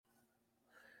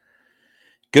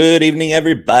Good evening,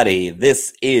 everybody.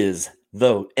 This is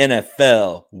the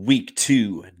NFL Week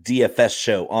 2 DFS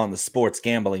show on the Sports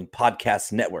Gambling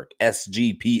Podcast Network,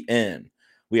 SGPN.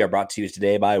 We are brought to you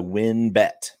today by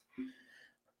WynnBET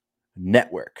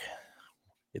Network.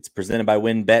 It's presented by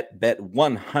WynnBET. Bet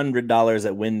 $100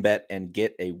 at WynnBET and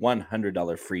get a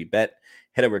 $100 free bet.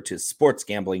 Head over to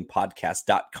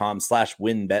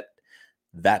sportsgamblingpodcast.com/WynnBET.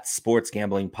 That's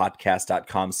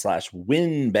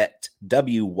sportsgamblingpodcast.com/WynnBET,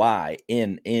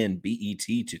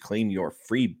 WYNNBET, to claim your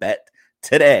free bet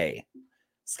today.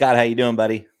 Scott, how you doing,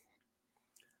 buddy?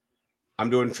 I'm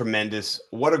doing tremendous.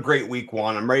 What a great week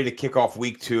one. I'm ready to kick off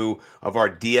week 2 of our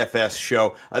DFS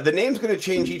show. The name's going to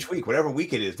change each week. Whatever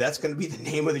week it is, that's going to be the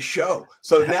name of the show.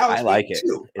 So now it's I like week it.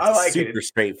 2. It's super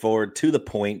straightforward, to the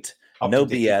point, no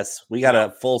BS. We got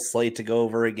a full slate to go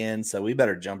over again, so we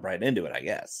better jump right into it, I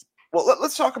guess. Well,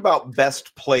 let's talk about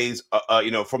best plays,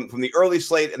 from the early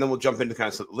slate, and then we'll jump into kind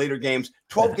of some later games.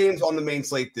 12 games on the main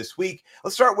slate this week.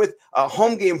 Let's start with a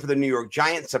home game for the New York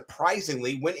Giants.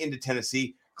 Surprisingly, went into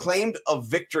Tennessee, claimed a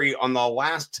victory on the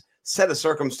last set of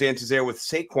circumstances there with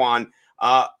Saquon.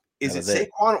 Is it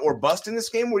Saquon or bust in this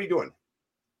game? What are you doing?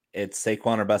 It's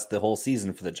Saquon or bust the whole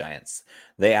season for the Giants.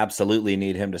 They absolutely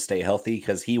need him to stay healthy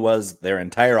because he was their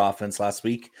entire offense last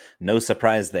week. No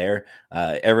surprise there.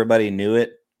 Everybody knew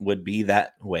it would be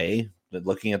that way. But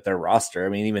looking at their roster, I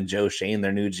mean, even Joe Shane,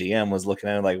 their new GM, was looking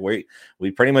at it like we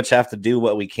pretty much have to do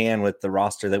what we can with the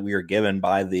roster that we were given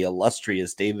by the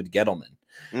illustrious David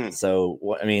Gettleman.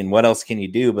 So, I mean, what else can you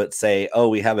do but say, oh,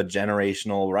 we have a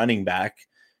generational running back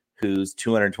who's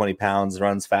 220 pounds,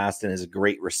 runs fast, and is a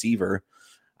great receiver.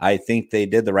 I think they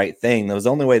did the right thing. The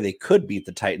only way they could beat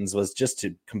the Titans was just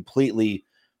to completely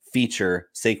feature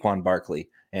Saquon Barkley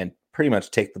and pretty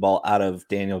much take the ball out of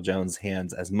Daniel Jones'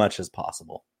 hands as much as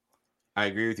possible. I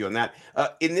agree with you on that.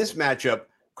 In this matchup,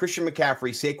 Christian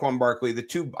McCaffrey, Saquon Barkley, the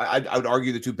two, I would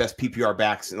argue the two best PPR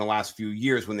backs in the last few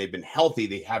years when they've been healthy.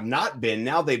 They have not been.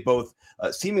 Now they both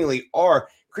seemingly are.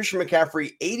 Christian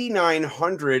McCaffrey,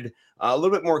 8,900, a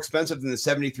little bit more expensive than the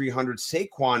 7,300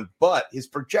 Saquon, but his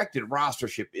projected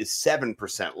rostership is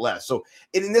 7% less. So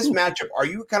in this matchup, are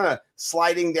you kind of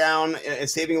sliding down and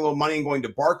saving a little money and going to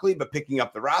Barkley, but picking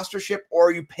up the rostership, or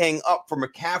are you paying up for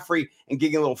McCaffrey and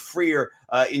getting a little freer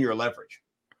in your leverage?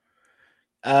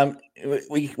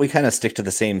 We kind of stick to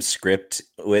the same script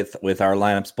with our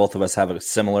lineups. Both of us have a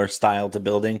similar style to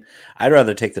building. I'd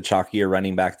rather take the chalkier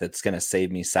running back that's going to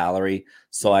save me salary,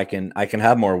 so I can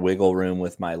have more wiggle room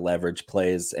with my leverage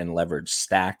plays and leverage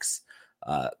stacks.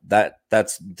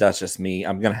 That's just me.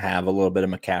 I'm going to have a little bit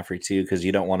of McCaffrey too, because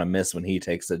you don't want to miss when he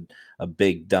takes a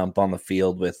big dump on the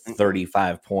field with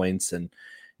 35 points. And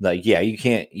like, yeah, you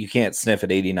can't sniff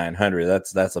at 8,900.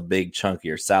 That's a big chunk of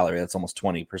your salary. That's almost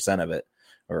 20% of it,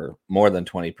 or more than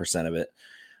 20% of it.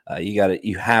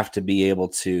 You have to be able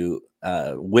to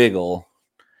wiggle,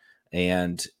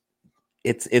 and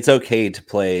it's okay to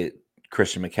play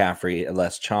Christian McCaffrey at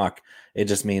less chalk. It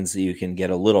just means that you can get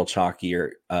a little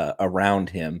chalkier around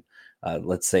him.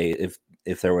 Let's say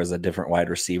if there was a different wide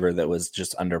receiver that was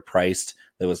just underpriced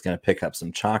that was going to pick up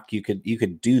some chalk, you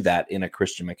could do that in a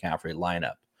Christian McCaffrey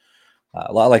lineup.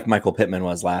 A lot like Michael Pittman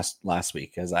was last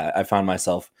week, as I found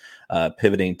myself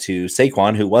pivoting to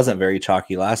Saquon, who wasn't very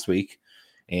chalky last week,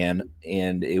 and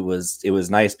it was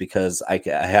nice because I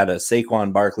had a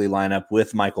Saquon Barkley lineup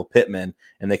with Michael Pittman,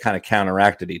 and they kind of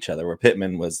counteracted each other. Where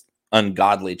Pittman was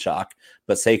ungodly chalk,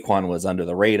 but Saquon was under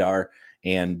the radar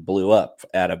and blew up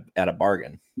at a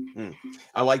bargain.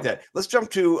 I like that. Let's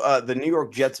jump to the New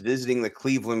York Jets visiting the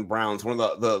Cleveland Browns, one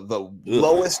of the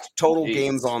lowest total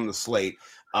games on the slate.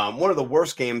 One of the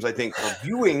worst games, I think, for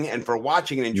viewing and for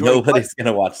watching and enjoying. Nobody's going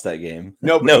to watch that game.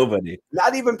 Nobody.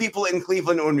 Not even people in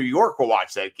Cleveland or New York will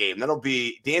watch that game. That'll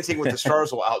be Dancing with the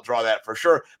Stars will outdraw that for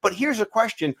sure. But here's a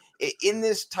question. In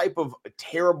this type of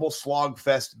terrible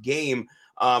slogfest game,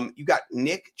 you got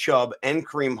Nick Chubb and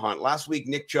Kareem Hunt. Last week,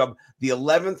 Nick Chubb, the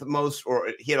 11th most, or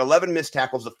he had 11 missed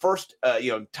tackles, the first,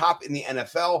 top in the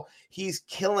NFL. He's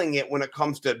killing it when it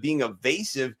comes to being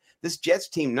evasive. This Jets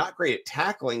team, not great at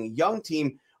tackling, young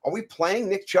team. Are we playing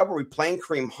Nick Chubb? Are we playing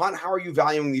Kareem Hunt? How are you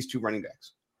valuing these two running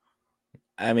backs?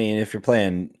 I mean, if you're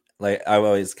playing, like, I've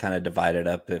always kind of divided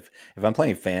up. If I'm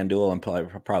playing FanDuel, I'm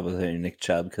probably playing Nick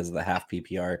Chubb because of the half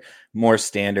PPR. More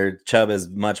standard. Chubb is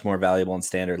much more valuable in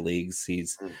standard leagues.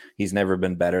 He's never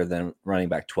been better than running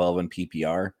back 12 in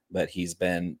PPR, but he's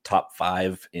been top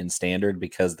 5 in standard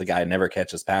because the guy never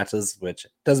catches passes, which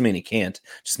doesn't mean he can't.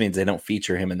 Just means they don't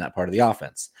feature him in that part of the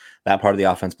offense. That part of the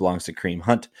offense belongs to Kareem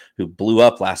Hunt, who blew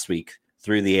up last week.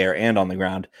 through the air and on the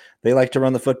ground. They like to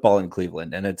run the football in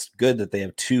Cleveland, and it's good that they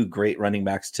have two great running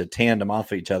backs to tandem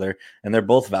off of each other, and they're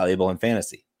both valuable in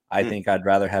fantasy. I think I'd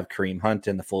rather have Kareem Hunt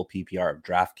in the full PPR of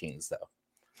DraftKings, though.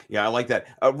 Yeah, I like that.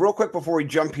 Real quick before we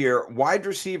jump here, wide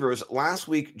receivers. Last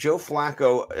week, Joe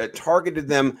Flacco targeted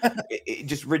them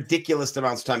just ridiculous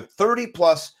amounts of time,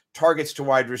 30+ targets to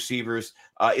wide receivers.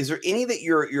 Is there any that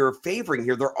you're favoring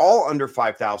here? They're all under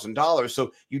 $5,000.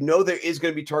 So there is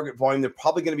going to be target volume. They're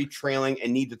probably going to be trailing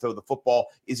and need to throw the football.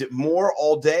 Is it more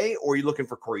all day, or are you looking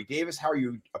for Corey Davis? How are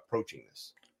you approaching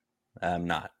this? I'm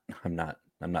not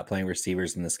playing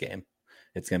receivers in this game.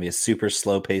 It's going to be a super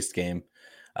slow-paced game.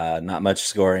 Not much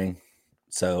scoring.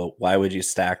 So why would you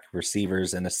stack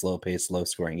receivers in a slow-paced,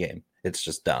 low-scoring game? It's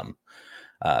just dumb.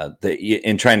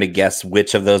 In trying to guess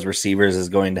which of those receivers is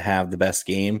going to have the best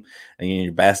game, and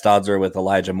your best odds are with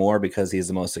Elijah Moore because he's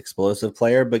the most explosive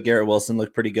player, but Garrett Wilson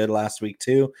looked pretty good last week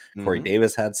too. Mm-hmm. Corey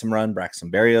Davis had some run.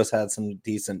 Braxton Berrios had some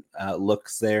decent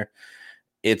looks there.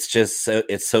 It's just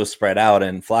it's so spread out,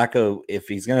 and Flacco, if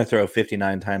he's going to throw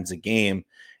 59 times a game,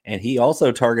 and he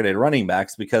also targeted running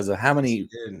backs because of how many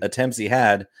attempts he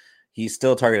had, he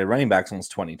still targeted running backs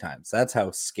almost 20 times. That's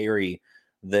how scary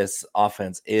this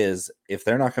offense is. If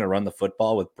they're not going to run the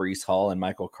football with Breece Hall and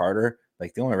Michael Carter,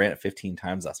 like they only ran it 15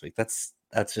 times last week. That's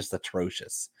just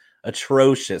atrocious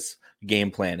game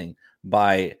planning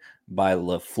by Mike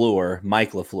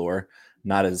LaFleur,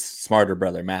 not his smarter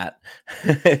brother, Matt.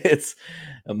 It's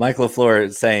Mike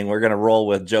LaFleur saying we're going to roll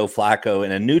with Joe Flacco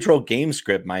in a neutral game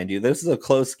script, mind you. This is a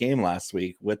close game last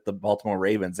week with the Baltimore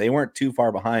Ravens. They weren't too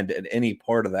far behind at any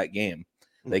part of that game.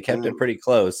 They kept it pretty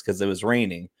close because it was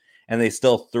raining, and they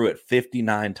still threw it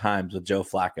 59 times with Joe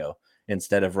Flacco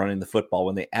instead of running the football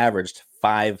when they averaged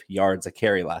 5 yards a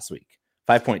carry last week.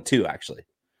 5.2, actually.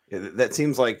 Yeah, that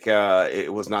seems like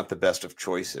it was not the best of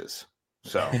choices.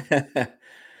 So...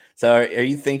 So are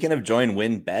you thinking of joining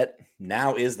WynnBET?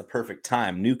 Now is the perfect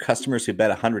time. New customers who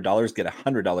bet $100 get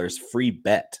 $100 free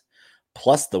bet.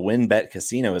 Plus, the WynnBET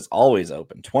casino is always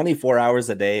open 24 hours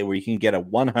a day where you can get a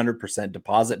 100%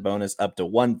 deposit bonus up to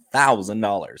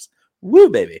 $1,000. Woo,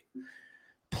 baby.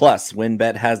 Plus,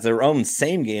 WynnBET has their own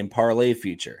same-game parlay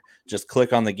feature. Just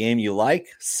click on the game you like,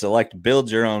 select build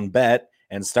your own bet,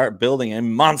 and start building a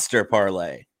monster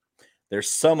parlay. There's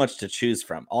so much to choose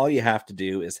from. All you have to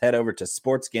do is head over to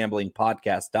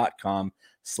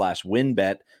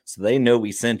sportsgamblingpodcast.com/WynnBET so they know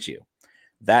we sent you.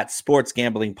 That's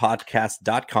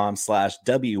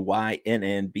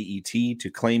sportsgamblingpodcast.com/WYNNBET to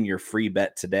claim your free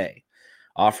bet today.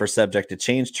 Offer subject to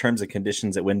change. Terms and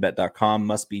conditions at wynnbet.com.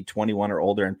 Must be 21 or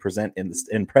older and present in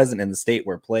the state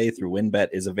where play through WynnBET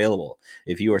is available.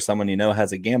 If you or someone you know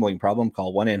has a gambling problem,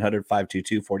 call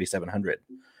 1-800-522-4700.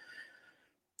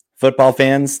 Football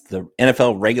fans, the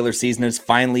NFL regular season is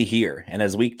finally here. And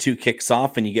as week 2 kicks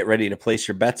off and you get ready to place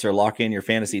your bets or lock in your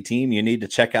fantasy team, you need to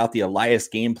check out the Elias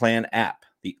Game Plan app,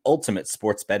 the ultimate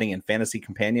sports betting and fantasy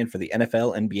companion for the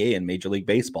NFL, NBA, and Major League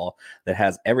Baseball that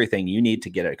has everything you need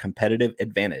to get a competitive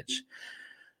advantage.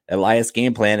 Elias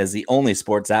Game Plan is the only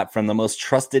sports app from the most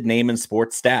trusted name in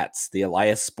sports stats, the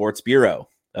Elias Sports Bureau,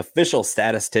 official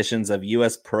statisticians of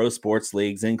U.S. pro sports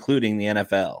leagues, including the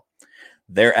NFL.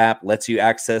 Their app lets you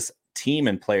access team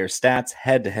and player stats,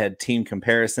 head-to-head team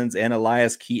comparisons, and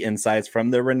Elias key insights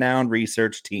from the renowned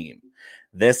research team.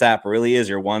 This app really is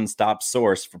your one-stop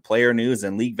source for player news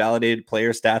and league-validated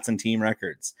player stats and team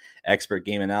records. Expert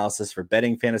game analysis for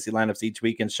betting fantasy lineups each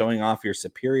week and showing off your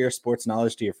superior sports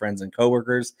knowledge to your friends and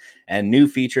coworkers. And new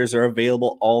features are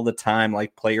available all the time,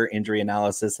 like player injury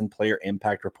analysis and player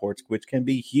impact reports, which can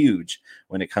be huge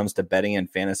when it comes to betting and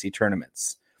fantasy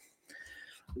tournaments.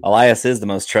 Elias is the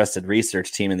most trusted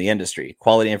research team in the industry.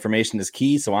 Quality information is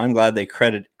key, so I'm glad they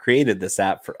created this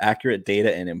app for accurate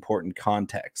data and important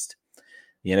context.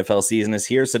 The NFL season is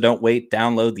here, so don't wait.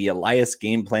 Download the Elias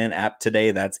Game Plan app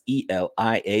today. That's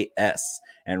ELIAS.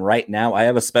 And right now, I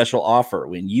have a special offer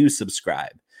when you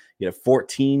subscribe. You get a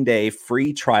 14-day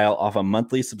free trial off a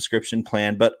monthly subscription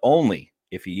plan, but only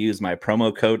if you use my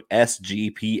promo code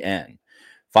SGPN.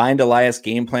 Find Elias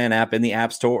Game Plan app in the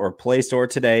App Store or Play Store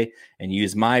today and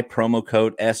use my promo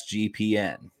code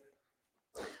SGPN.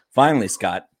 Finally,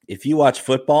 Scott, if you watch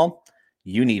football,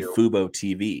 you need Fubo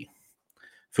TV.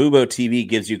 Fubo TV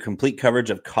gives you complete coverage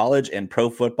of college and pro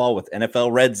football with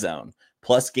NFL Red Zone,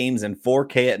 plus games in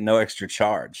 4K at no extra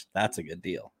charge. That's a good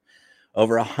deal.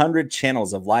 Over 100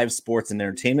 channels of live sports and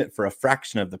entertainment for a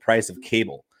fraction of the price of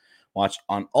cable. Watch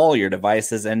on all your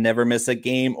devices and never miss a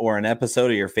game or an episode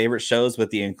of your favorite shows with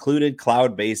the included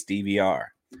cloud-based DVR.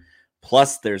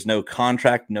 Plus, there's no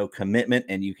contract, no commitment,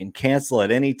 and you can cancel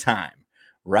at any time.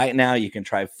 Right now, you can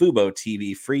try Fubo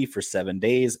TV free for 7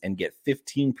 days and get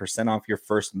 15% off your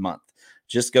first month.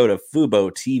 Just go to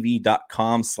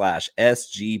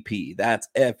FuboTV.com/SGP. That's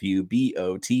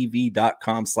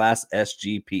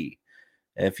FUBOTV.com/SGP.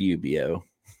 FUBO.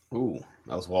 Ooh,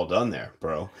 that was well done there,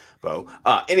 Bo.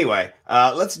 Anyway,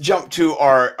 let's jump to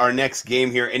our next game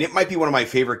here, and it might be one of my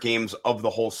favorite games of the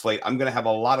whole slate. I'm going to have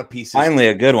a lot of pieces. Finally,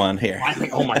 a good one here.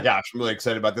 Oh my gosh, I'm really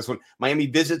excited about this one. Miami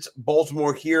visits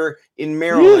Baltimore here in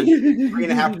Maryland.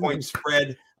 3.5 point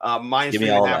spread, minus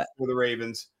 3.5 for the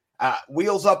Ravens.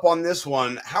 Wheels up on this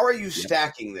one. How are you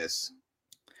stacking this?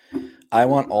 I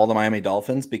want all the Miami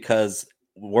Dolphins because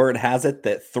word has it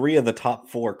that 3 of the top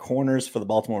 4 corners for the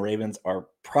Baltimore Ravens are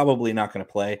probably not going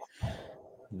to play.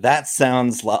 That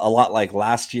sounds a lot like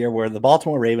last year where the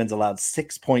Baltimore Ravens allowed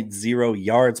 6.0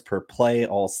 yards per play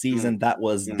all season. That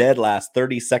was dead last,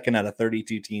 32nd out of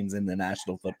 32 teams in the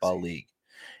National Football League.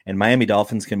 And Miami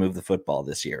Dolphins can move the football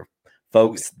this year.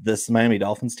 Folks, this Miami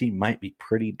Dolphins team might be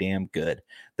pretty damn good.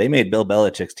 They made Bill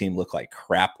Belichick's team look like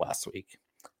crap last week,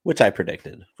 which I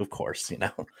predicted, of course,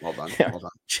 Well done.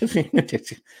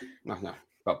 No.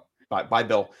 Bye,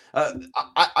 Bill.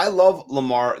 I love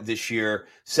Lamar this year.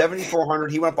 7,400.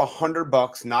 He went up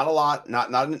 $100. Not a lot.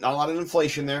 Not a lot of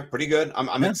inflation there. Pretty good.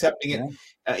 I'm accepting it.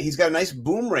 He's got a nice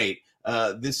boom rate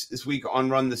this week on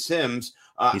Run the Sims.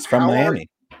 He's from Miami.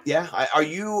 Are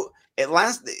you at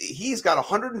last? He's got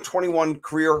 121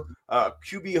 career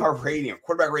QBR rating,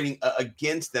 quarterback rating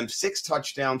against them. 6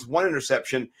 touchdowns, 1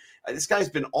 interception. This guy's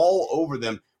been all over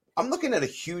them. I'm looking at a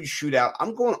huge shootout.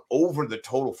 I'm going over the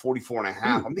total 44.5.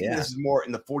 I'm thinking this is more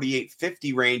in the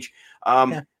 48-50 range.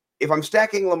 If I'm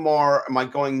stacking Lamar, am I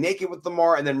going naked with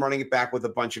Lamar and then running it back with a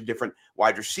bunch of different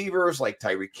wide receivers like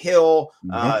Tyreek Hill?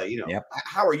 How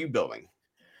are you building?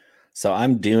 So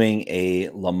I'm doing a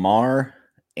Lamar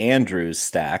Andrews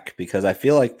stack because I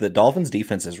feel like the Dolphins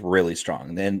defense is really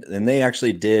strong. And they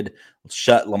actually did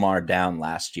shut Lamar down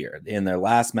last year. In their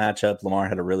last matchup, Lamar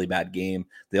had a really bad game.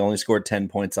 They only scored 10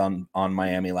 points on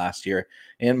Miami last year.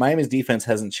 And Miami's defense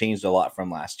hasn't changed a lot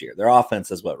from last year. Their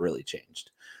offense is what really changed.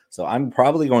 So I'm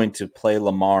probably going to play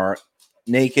Lamar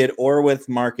naked or with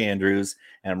Mark Andrews,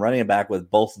 and I'm running it back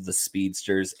with both of the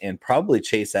speedsters, and probably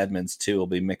Chase Edmonds too will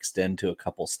be mixed into a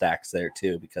couple stacks there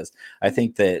too, because I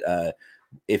think that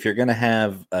if you're going to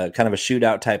have kind of a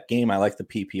shootout type game, I like the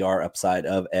PPR upside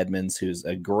of Edmonds, who's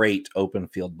a great open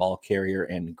field ball carrier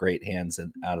and great hands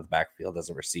out of the backfield as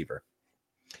a receiver.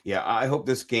 Yeah, I hope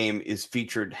this game is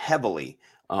featured heavily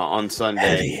on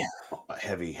Sunday.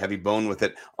 Heavy bone with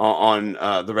it on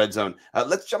the Red Zone.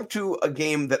 Let's jump to a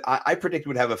game that I predict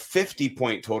would have a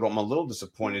 50-point total. I'm a little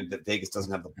disappointed that Vegas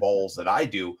doesn't have the balls that I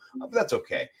do, but that's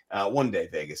okay. One day,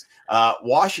 Vegas.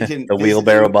 Washington. The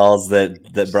wheelbarrow balls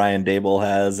that Brian Dable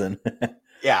has, and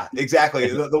yeah, exactly.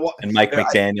 And Mike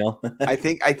McDaniel. I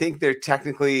think they're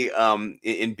technically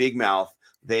in Big Mouth.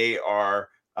 They are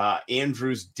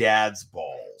Andrew's dad's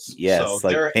balls. Yes, so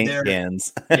like paint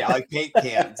cans. Yeah, like paint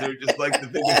cans. They're just like the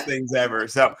biggest things ever.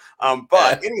 So,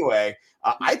 but anyway,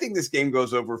 I think this game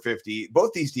goes over 50.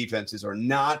 Both these defenses are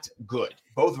not good.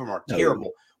 Both of them are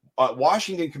terrible.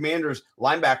 Washington Commanders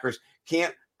linebackers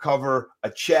can't cover a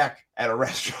check at a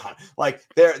restaurant. Like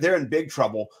they're in big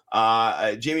trouble.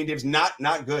 Jamie Davis not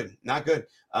good.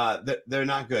 They're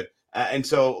not good. And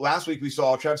so last week we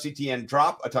saw Travis Etienne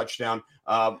drop a touchdown.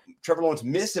 Trevor Lawrence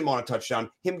miss him on a touchdown.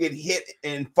 Him get hit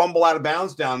and fumble out of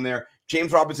bounds down there.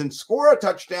 James Robinson score a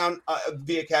touchdown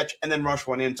via catch and then rush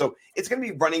one in. So it's going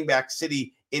to be running back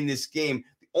city in this game.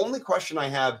 The only question I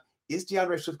have is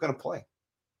DeAndre Swift going to play?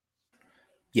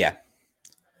 Yeah.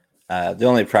 The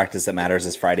only practice that matters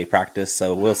is Friday practice.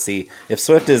 So we'll see if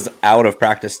Swift is out of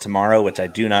practice tomorrow, which I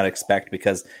do not expect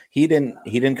because he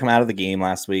didn't come out of the game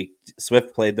last week.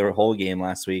 Swift played the whole game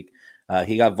last week.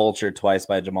 He got vultured twice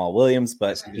by Jamal Williams,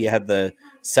 but he had the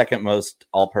second most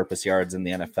all-purpose yards in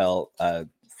the NFL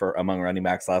for among running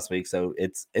backs last week. So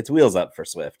it's wheels up for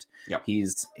Swift. Yep.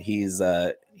 He's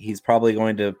probably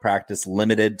going to practice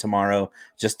limited tomorrow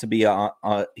just to be a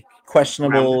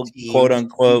questionable quote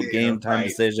unquote game time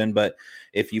decision. But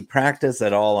if you practice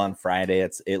at all on Friday,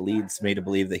 it leads me to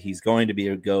believe that he's going to be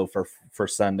a go for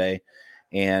Sunday.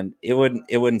 And it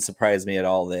wouldn't surprise me at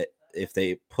all that if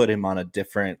they put him on a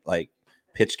different like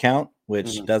pitch count,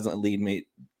 which doesn't lead me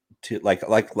to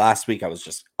like last week, I was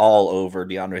just all over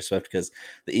DeAndre Swift because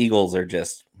the Eagles are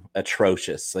just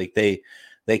atrocious. Like they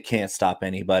can't stop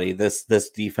anybody. This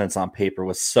defense on paper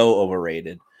was so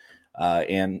overrated.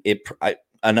 And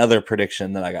another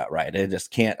prediction that I got right.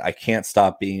 I can't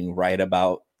stop being right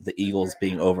about the Eagles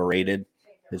being overrated.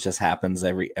 It just happens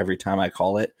every time I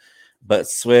call it. But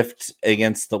Swift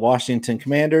against the Washington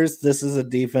Commanders, this is a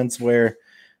defense where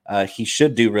He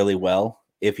should do really well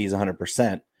if he's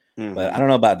 100%. But I don't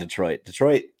know about Detroit.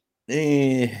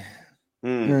 Yeah,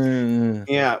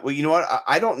 well, you know what?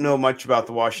 I don't know much about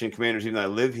the Washington Commanders, even though I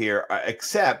live here,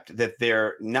 except that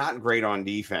they're not great on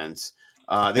defense.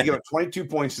 They give up 22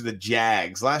 points to the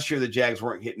Jags. Last year, the Jags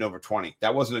weren't hitting over 20.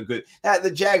 That wasn't a good. The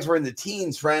Jags were in the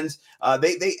teens, friends.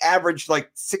 They averaged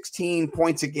like 16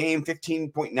 points a game,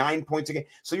 15.9 points a game.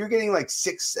 So you're getting like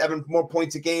 6-7 more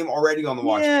points a game already on the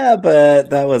Washington. Yeah, but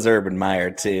that was Urban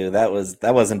Meyer too. That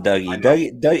wasn't Dougie.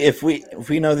 Dougie, if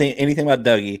we know anything about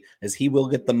Dougie, is he will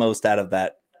get the most out of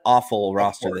that awful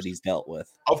roster that he's dealt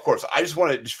with. Of course, I just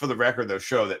want to, just for the record, though,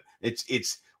 show that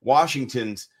it's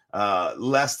Washington's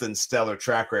less than stellar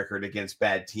track record against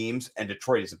bad teams, and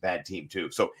Detroit is a bad team too.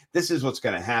 So this is what's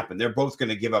going to happen. They're both going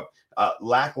to give up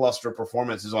lackluster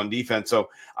performances on defense. So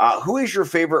who is your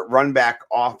favorite run back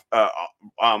off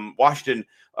Washington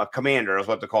Commander? I was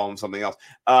about to call him something else.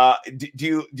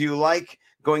 Do you like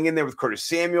going in there with Curtis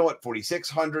Samuel at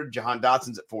 4,600, Jahan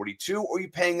Dotson's at 42, or are you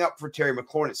paying up for Terry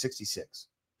McLaurin at 66?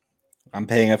 I'm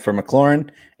paying up for McLaurin,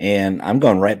 and I'm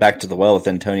going right back to the well with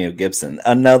Antonio Gibson.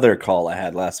 Another call I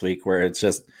had last week where it's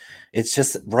just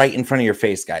right in front of your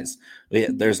face, guys.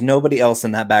 There's nobody else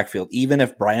in that backfield. Even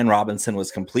if Brian Robinson was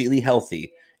completely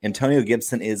healthy, Antonio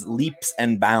Gibson is leaps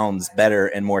and bounds better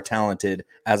and more talented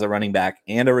as a running back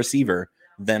and a receiver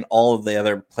than all of the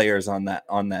other players on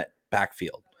that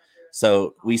backfield.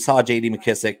 So we saw J.D.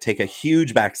 McKissick take a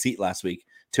huge back seat last week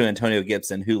to Antonio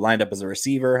Gibson, who lined up as a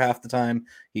receiver half the time.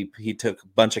 He took a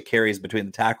bunch of carries between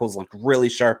the tackles, looked really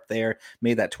sharp there,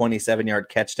 made that 27-yard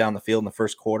catch down the field in the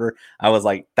first quarter. I was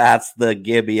like, that's the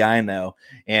Gibby I know.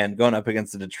 And going up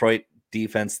against the Detroit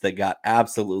defense that got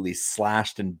absolutely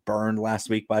slashed and burned last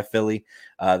week by Philly,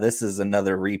 this is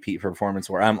another repeat performance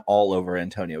where I'm all over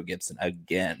Antonio Gibson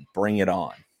again. Bring it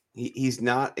on. He's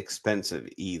not expensive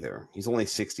either. He's only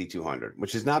 6,200,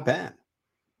 which is not bad.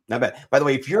 Not bad. By the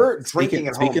way, if you're drinking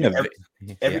at home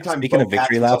every time, speaking of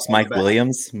victory laps, Mike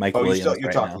Williams.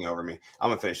 You're talking over me. I'm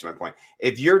gonna finish my point.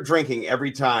 If you're drinking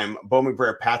every time Bo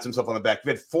McBrayer pats himself on the back,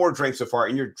 you've had 4 drinks so far,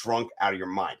 and you're drunk out of your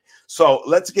mind. So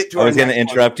let's get to. I was going to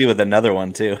interrupt you with another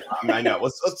one too. I know.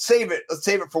 Let's save it. Let's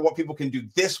save it for what people can do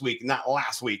this week, not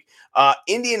last week.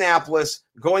 Indianapolis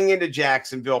going into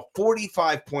Jacksonville,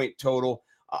 45-point total.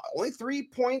 Only 3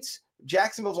 points.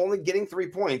 Jacksonville's only getting 3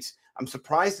 points. I'm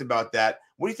surprised about that.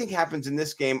 What do you think happens in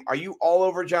this game? Are you all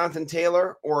over Jonathan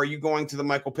Taylor, or are you going to the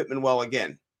Michael Pittman well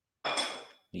again?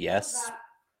 Yes,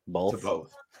 both. To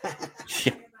both.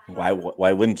 Why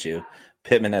wouldn't you?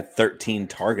 Pittman had 13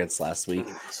 targets last week,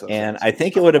 and I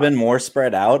think it would have been more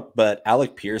spread out, but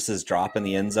Alec Pierce's drop in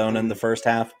the end zone in the first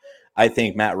half, I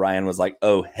think Matt Ryan was like,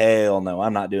 oh, hell no,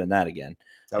 I'm not doing that again.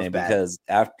 Because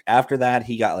after that,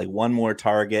 he got like one more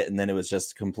target, and then it was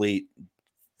just complete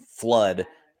flood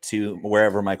to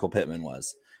wherever Michael Pittman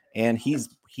was. And he's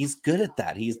good at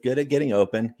that. He's good at getting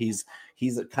open. He's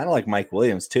kind of like Mike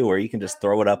Williams too, where you can just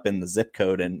throw it up in the zip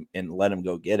code and let him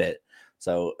go get it.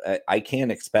 So I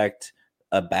can't expect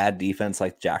a bad defense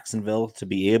like Jacksonville to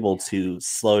be able to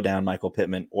slow down Michael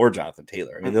Pittman or Jonathan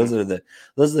Taylor. I mean, those are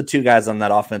the two guys on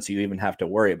that offense you even have to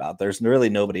worry about. There's really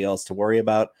nobody else to worry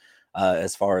about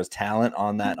as far as talent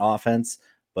on that offense,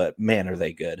 but man, are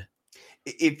they good.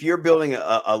 If you're building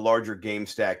a larger game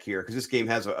stack here, because this game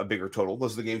has a bigger total,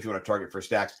 those are the games you want to target for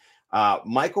stacks.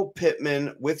 Michael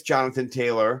Pittman with Jonathan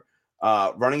Taylor,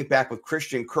 running it back with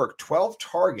Christian Kirk, 12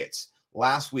 targets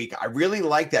last week. I really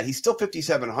like that. He's still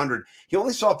 5,700. He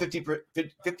only saw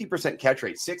 50% catch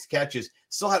rate, 6 catches,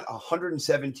 still had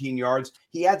 117 yards.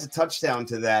 He adds a touchdown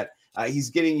to that. He's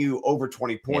getting you over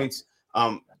 20 points.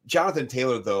 Yeah. Jonathan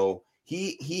Taylor, though,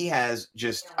 he has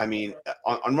just, I mean,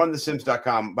 on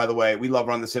runthesims.com, by the way, we love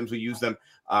Run the Sims. We use them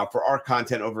for our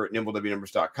content over at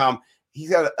nimblewnumbers.com. He's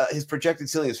got his projected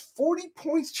ceiling is 40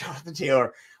 points, Jonathan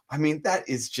Taylor. I mean, that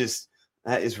is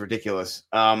ridiculous.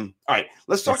 All right,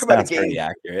 let's talk about a game. Pretty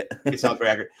accurate. It sounds very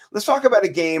accurate. Let's talk about a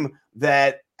game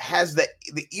that has the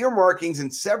earmarkings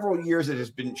in several years that has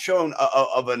been shown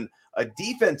of a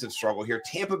defensive struggle here.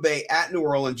 Tampa Bay at New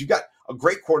Orleans. You got a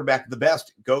great quarterback, the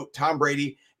best GOAT, Tom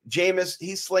Brady. Jameis,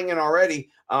 he's slinging already.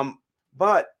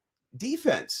 But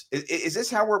defense, is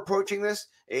this how we're approaching this?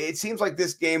 It seems like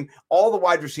this game, all the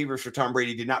wide receivers for Tom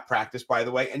Brady did not practice, by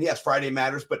the way. And yes, Friday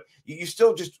matters, but you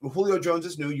still just, Julio Jones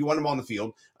is new. You want him on the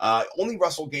field. Only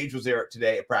Russell Gage was there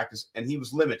today at practice, and he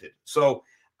was limited. So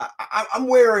I'm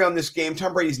wary on this game.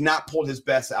 Tom Brady's not pulled his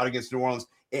best out against New Orleans.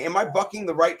 Am I bucking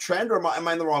the right trend, or am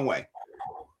I in the wrong way?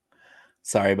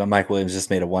 Sorry, but Mike Williams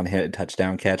just made a one-handed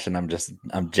touchdown catch, and I'm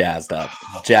jazzed up.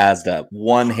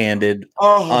 One-handed,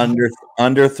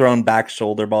 underthrown back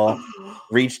shoulder ball.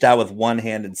 reached out with one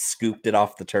hand and scooped it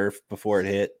off the turf before it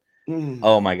hit.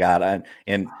 Oh my God.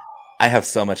 And I have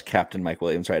so much Captain Mike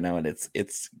Williams right now, and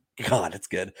it's God, it's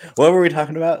good. What were we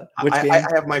talking about? Which game? I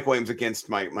have Mike Williams against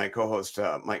my co-host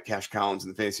Mike Cash Collins in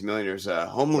the Fantasy Millionaires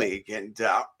home league, and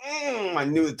I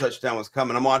knew the touchdown was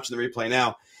coming. I'm watching the replay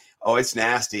now. Oh, it's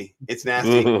nasty. It's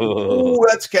nasty. Ooh,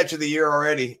 that's catch of the year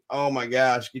already. Oh my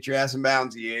gosh, get your ass in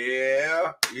bounds.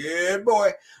 Yeah,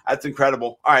 boy, that's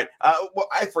incredible. All right, well,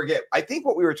 I forget. I think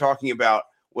what we were talking about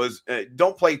was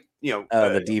don't play.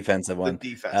 The defensive one.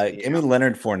 Give me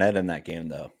Leonard Fournette in that game,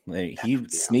 though.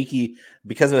 Sneaky,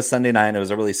 because it was Sunday night. It was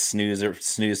a really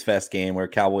snooze fest game where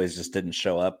Cowboys just didn't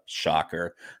show up.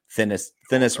 Shocker.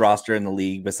 Thinnest roster in the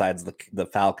league besides the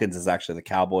Falcons is actually the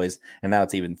Cowboys, and now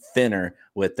it's even thinner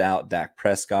without Dak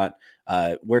Prescott.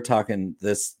 We're talking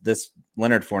this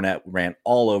Leonard Fournette ran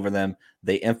all over them.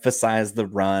 They emphasized the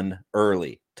run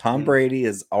early. Tom Brady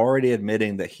is already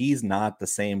admitting that he's not the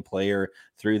same player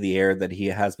through the air that he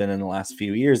has been in the last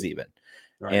few years, even.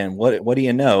 Right. And what do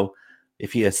you know?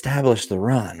 If you establish the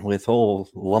run with old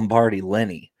Lombardi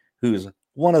Lenny, who's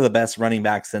one of the best running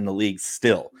backs in the league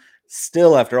still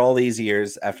after all these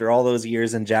years, after all those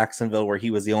years in Jacksonville where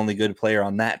he was the only good player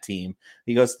on that team,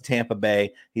 he goes to Tampa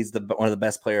Bay. He's one of the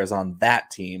best players on that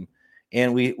team.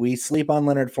 And we sleep on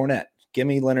Leonard Fournette. Give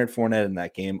me Leonard Fournette in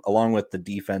that game, along with the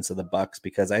defense of the Bucs,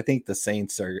 because I think the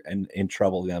Saints are in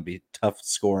trouble. Going to be tough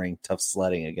scoring, tough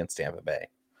sledding against Tampa Bay.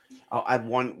 I'll add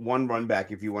one run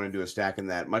back if you want to do a stack in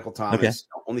that. Michael Thomas,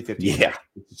 only 50. Yeah,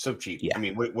 it's so cheap. Yeah. I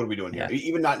mean, what are we doing here?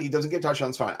 Even he doesn't get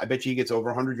touchdowns, fine. I bet you he gets over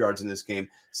 100 yards in this game,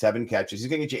 7 catches. He's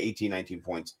going to get you 18, 19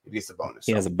 points. He gets the bonus.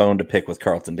 He has a bone to pick with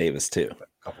Carlton Davis too.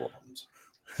 A couple of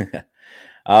them.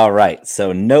 All right,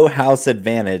 so No House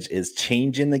Advantage is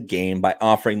changing the game by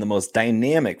offering the most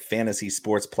dynamic fantasy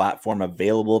sports platform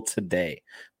available today.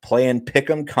 Play in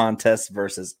pick'em contests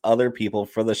versus other people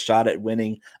for the shot at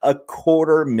winning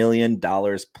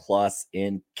 $250,000 plus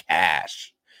in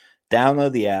cash.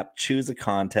 Download the app, choose a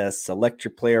contest, select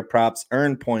your player props,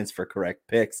 earn points for correct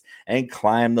picks, and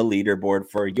climb the leaderboard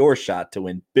for your shot to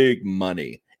win big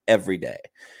money every day.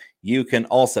 You can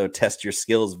also test your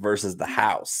skills versus the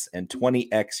house and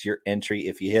 20x your entry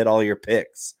if you hit all your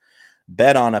picks.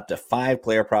 Bet on up to 5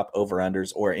 player prop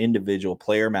over-unders or individual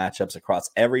player matchups across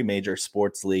every major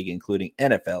sports league, including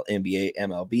NFL, NBA,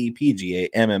 MLB, PGA,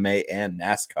 MMA, and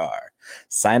NASCAR.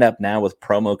 Sign up now with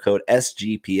promo code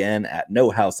SGPN at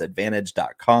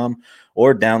nohouseadvantage.com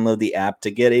or download the app to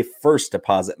get a first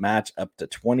deposit match up to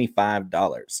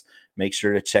 $25. Make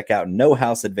sure to check out No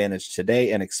House Advantage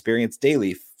today and experience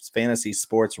daily fantasy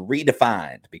sports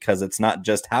redefined, because it's not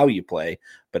just how you play,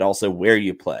 but also where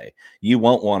you play. You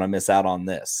won't want to miss out on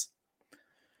this.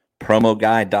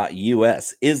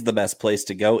 PromoGuy.us is the best place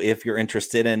to go if you're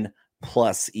interested in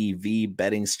plus EV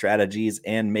betting strategies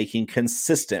and making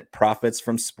consistent profits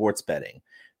from sports betting.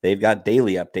 They've got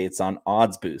daily updates on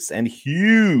odds boosts and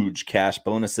huge cash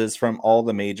bonuses from all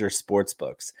the major sports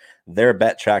books. Their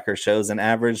bet tracker shows an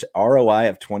average ROI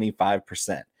of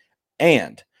 25%.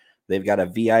 And they've got a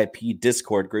VIP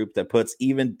Discord group that puts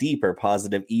even deeper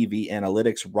positive EV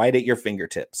analytics right at your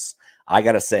fingertips. I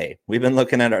got to say, we've been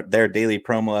looking at their daily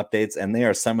promo updates, and they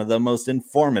are some of the most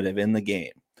informative in the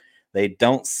game. They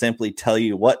don't simply tell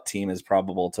you what team is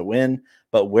probable to win,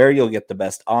 but where you'll get the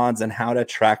best odds and how to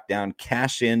track down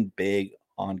cash in big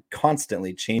on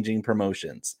constantly changing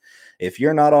promotions. If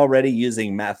you're not already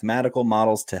using mathematical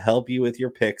models to help you with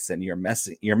your picks, and you're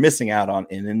missing out on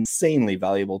an insanely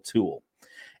valuable tool.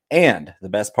 And the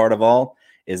best part of all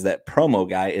is that Promo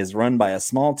Guy is run by a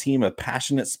small team of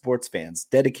passionate sports fans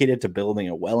dedicated to building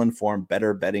a well-informed,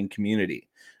 better betting community.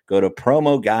 Go to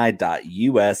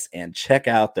promoguy.us and check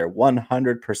out their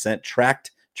 100%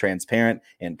 tracked, transparent,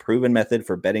 and proven method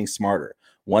for betting smarter.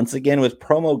 Once again, with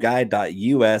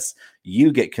promoguy.us,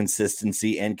 you get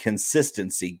consistency, and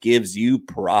consistency gives you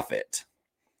profit.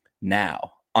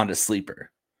 Now, on to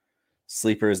Sleeper.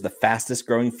 Sleeper is the fastest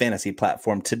growing fantasy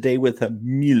platform today with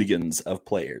millions of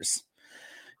players.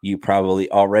 You probably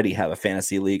already have a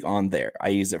fantasy league on there. I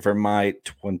use it for my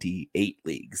 28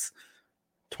 leagues.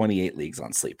 28 leagues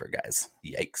on Sleeper, guys.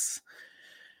 Yikes.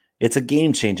 It's a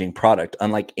game-changing product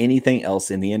unlike anything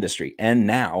else in the industry. And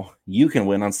now you can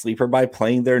win on Sleeper by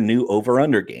playing their new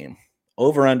over-under game.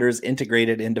 Over-under is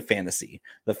integrated into fantasy,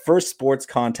 the first sports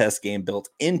contest game built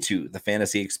into the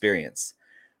fantasy experience.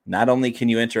 Not only can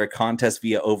you enter a contest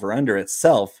via over-under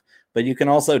itself, but you can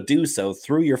also do so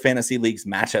through your fantasy league's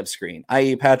matchup screen,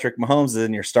 i.e. Patrick Mahomes is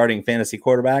in your starting fantasy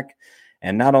quarterback.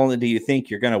 And not only do you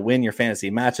think you're going to win your fantasy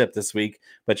matchup this week,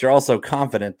 but you're also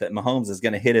confident that Mahomes is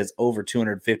going to hit his over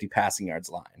 250 passing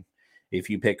yards line. If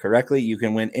you pick correctly, you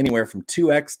can win anywhere from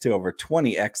 2x to over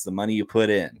 20x the money you put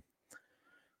in.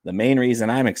 The main reason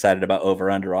I'm excited about Over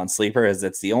Under on Sleeper is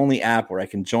it's the only app where I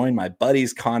can join my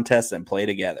buddies' contests and play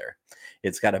together.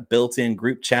 It's got a built-in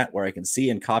group chat where I can see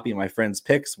and copy my friends'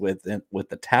 picks with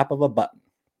the tap of a button.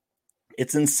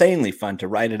 It's insanely fun to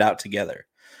write it out together.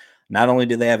 Not only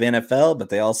do they have NFL, but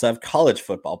they also have college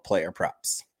football player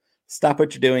props. Stop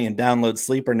what you're doing and download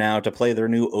Sleeper now to play their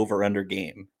new Over-Under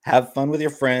game. Have fun with your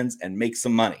friends and make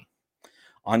some money.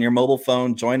 On your mobile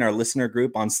phone, join our listener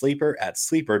group on Sleeper at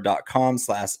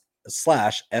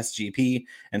sleeper.com/SGP,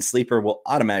 and Sleeper will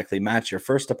automatically match your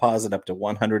first deposit up to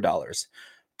 $100.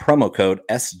 Promo code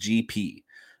SGP.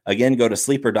 Again, go to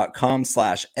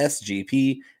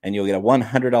sleeper.com/SGP, and you'll get a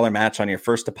 $100 match on your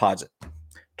first deposit.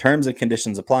 Terms and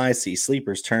conditions apply. See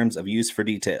Sleeper's terms of use for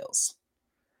details.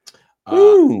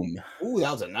 Boom. Ooh,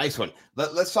 that was a nice one.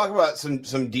 Let's talk about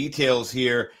some details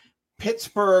here.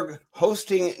 Pittsburgh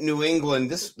hosting New England.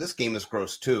 This game is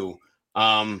gross too.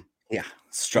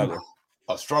 Struggle.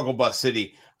 A struggle bus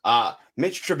city.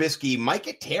 Mitch Trubisky might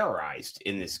get terrorized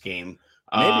in this game.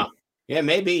 Maybe.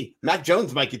 Maybe. Mac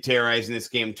Jones might get terrorized in this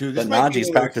game too. But Najee's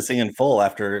practicing in full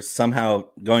after somehow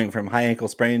going from high ankle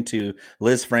sprain to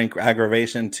Liz Frank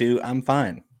aggravation to I'm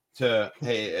fine.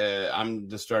 I'm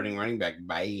the starting running back.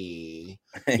 Bye.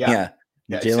 Yeah.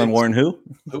 Jalen Warren, who?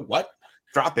 What?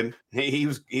 Drop him.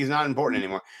 He's not important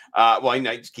anymore. Well,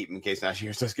 I just keep him in case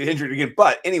Najee starts to get injured again.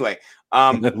 But anyway,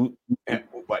 I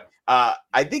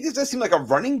think this does seem like a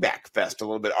running back fest a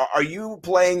little bit. Are you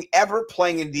ever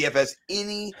playing in DFS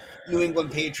any New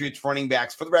England Patriots running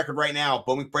backs? For the record, right now,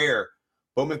 Bo McBrayer,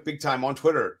 Bo McBigtime on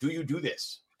Twitter. Do you do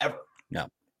this ever? No.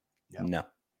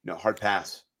 Hard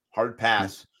pass.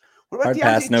 What about hard Deontay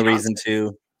pass? No Johnson?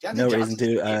 reason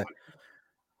to.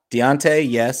 Deontay,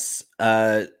 yes.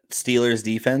 Steelers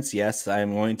defense, yes.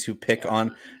 I'm going to pick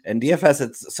on. And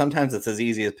DFS, sometimes it's as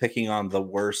easy as picking on the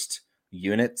worst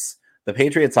units. The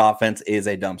Patriots offense is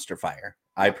a dumpster fire.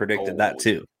 I predicted that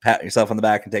too. Pat yourself on the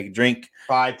back and take a drink.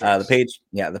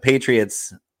 The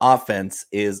Patriots offense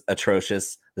is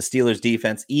atrocious. The Steelers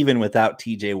defense, even without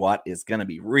TJ Watt, is going to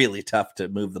be really tough to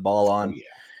move the ball on.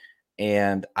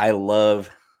 And I love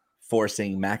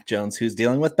forcing Mac Jones, who's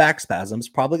dealing with back spasms,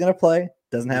 probably going to play.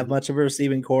 Doesn't have much of a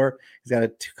receiving core. He's got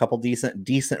a couple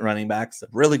decent running backs, a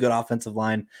really good offensive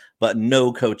line, but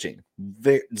no coaching,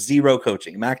 zero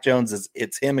coaching. Mac Jones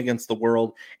it's him against the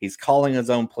world. He's calling his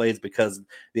own plays because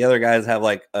the other guys have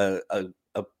like a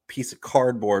piece of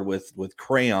cardboard with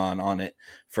crayon on it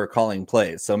for calling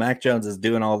plays. So Mac Jones is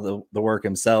doing all the work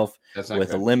himself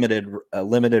with a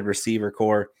limited receiver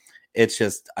core. It's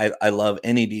just I love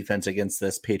any defense against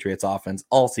this Patriots offense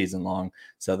all season long.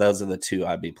 So those are the two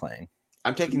I'd be playing.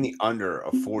 I'm taking the under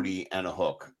of 40 and a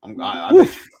hook. I'm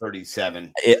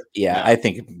 37. I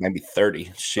think maybe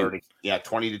 30. Shoot. 30. Yeah,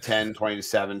 20 to 10, 20 to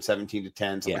 7, 17 to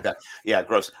 10, something like that. Yeah,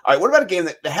 gross. All right, what about a game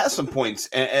that has some points,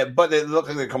 but they look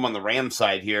like they come on the Rams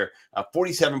side here?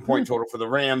 47-point total for the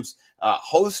Rams.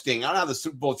 Hosting, I don't know how the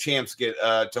Super Bowl champs get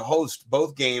to host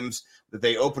both games that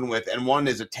they open with, and one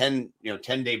is a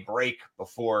 10-day break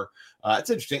before.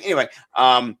 It's interesting. Anyway,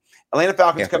 Atlanta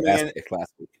Falcons coming in.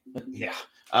 Last week. Yeah.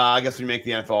 I guess when you make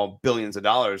the NFL billions of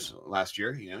dollars last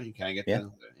year, you kind of get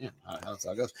how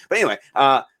it goes. But anyway,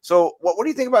 so what do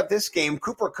you think about this game?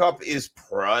 Cooper Kupp is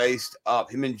priced up.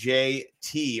 Him and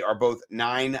JT are both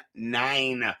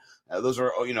 9-9. Those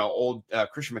are old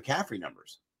Christian McCaffrey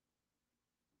numbers.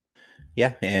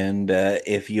 Yeah, and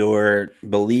if you're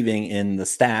believing in the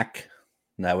stack,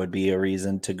 that would be a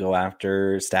reason to go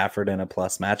after Stafford in a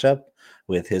plus matchup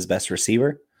with his best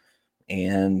receiver.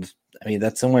 And I mean,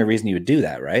 that's the only reason you would do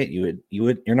that, right?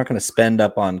 You're not going to spend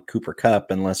up on Cooper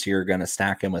Kupp unless you're going to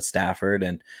stack him with Stafford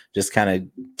and just kind of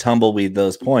tumbleweed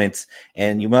those points.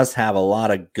 And you must have a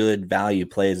lot of good value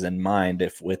plays in mind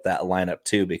with that lineup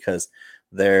too, because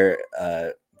the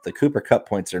Cooper Kupp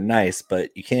points are nice, but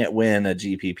you can't win a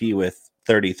GPP with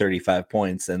 30, 35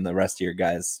 points and the rest of your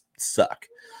guys suck.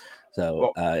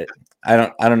 So I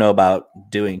don't know about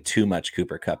doing too much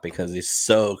Cooper Kupp because he's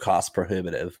so cost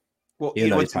prohibitive. Well,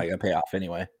 even though he's probably going to pay off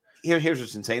anyway. Here's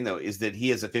what's insane, though, is that he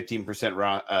has a 15%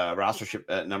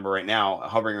 rostership number right now,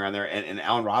 hovering around there. And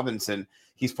Allen Robinson,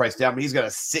 he's priced down, but he's got a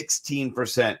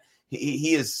 16%.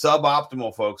 He is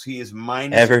suboptimal, folks. He is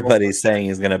minus. Everybody's saying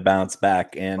he's going to bounce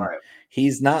back. And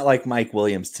he's not like Mike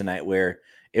Williams tonight, where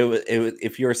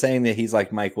if you're saying that he's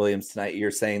like Mike Williams tonight, you're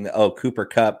saying that, Cooper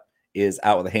Kupp is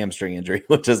out with a hamstring injury,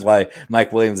 which is why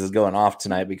Mike Williams is going off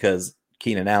tonight because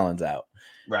Keenan Allen's out.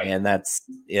 Right. And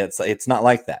it's not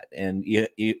like that. And you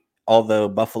although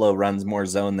Buffalo runs more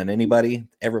zone than anybody,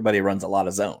 everybody runs a lot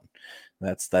of zone.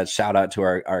 That shout out to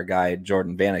our guy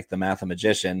Jordan Vanek, the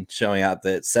mathematician, showing out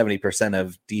that 70%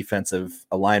 of defensive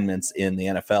alignments in the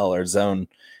NFL are zone,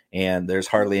 and there's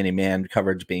hardly any man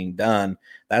coverage being done.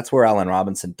 That's where Allen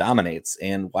Robinson dominates.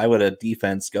 And why would a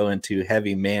defense go into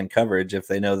heavy man coverage if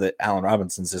they know that Allen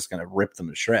Robinson's just going to rip them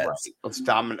to shreds?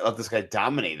 Right. Let this guy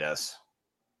dominate us.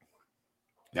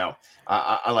 No,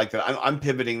 I like that. I'm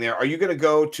pivoting there. Are you going to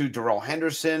go to Darrell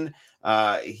Henderson?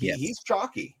 Yes. He's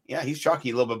chalky. Yeah, he's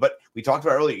chalky a little bit. But we talked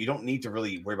about earlier, you don't need to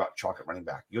really worry about chalk at running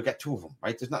back. You got 2 of them,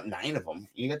 right? There's not 9 of them.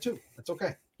 You got 2. That's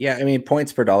okay. Yeah, I mean,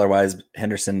 points per dollar wise,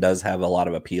 Henderson does have a lot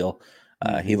of appeal.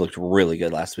 He looked really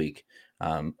good last week.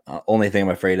 Only thing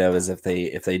I'm afraid of is if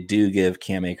they do give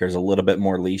Cam Akers a little bit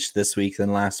more leash this week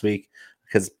than last week,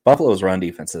 because Buffalo's run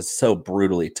defense is so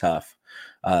brutally tough.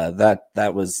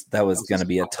 That was going to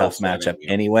be a tough matchup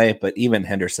anyway. But even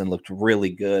Henderson looked really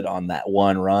good on that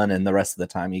one run, and the rest of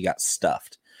the time he got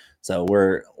stuffed. So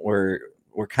we're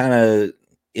kind of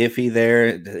iffy there.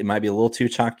 It might be a little too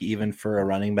chalky even for a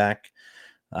running back.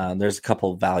 There's a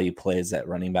couple value plays at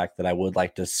running back that I would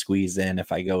like to squeeze in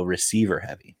if I go receiver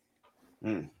heavy.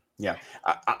 Yeah,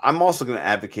 I'm also going to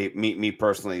advocate me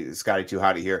personally, Scotty Too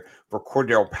Hotty here, for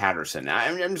Cordero Patterson.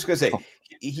 I'm just going to say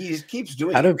he keeps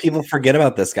doing. How do people forget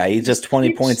about this guy? He's just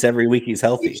 20 points every week. He's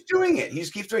healthy. He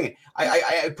keeps doing it.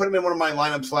 I put him in one of my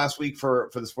lineups last week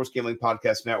for the Sports Gambling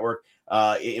Podcast Network.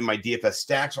 In my DFS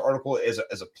stacks article as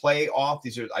a play off.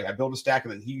 These are I build a stack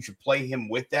and then you should play him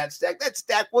with that stack. That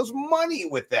stack was money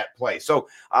with that play. So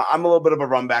I'm a little bit of a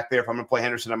run back there. If I'm going to play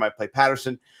Henderson, I might play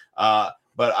Patterson.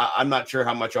 But I'm not sure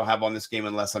how much I'll have on this game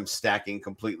unless I'm stacking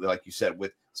completely, like you said,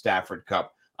 with Stafford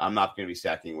Kupp. I'm not going to be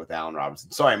stacking with Allen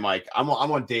Robinson. Sorry, Mike. I'm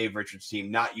on Dave Richards' team,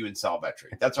 not you and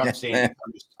Salvetri. That's what I'm saying.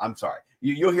 I'm sorry.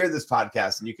 You'll hear this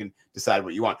podcast and you can decide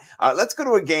what you want. Let's go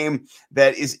to a game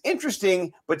that is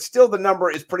interesting, but still the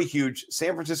number is pretty huge.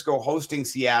 San Francisco hosting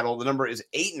Seattle. The number is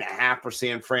 8.5 for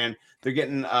San Fran. They're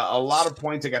getting a lot of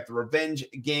points. They got the revenge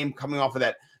game coming off of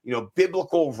that,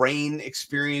 biblical rain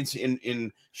experience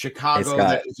in Chicago.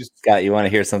 Hey, Scott, you want to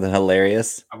hear something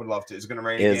hilarious? I would love to. Is it going to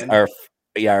rain again?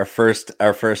 Our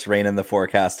first rain in the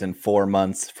forecast in 4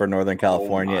 months for Northern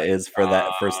California is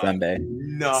for Sunday.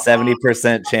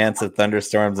 70% chance of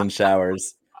thunderstorms and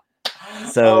showers.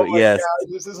 So yes,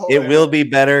 it will be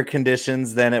better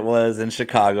conditions than it was in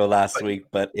Chicago last week,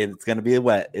 but it's going to be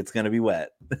wet. It's going to be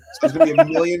wet. So there's going to be a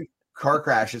million car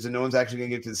crashes and no one's actually going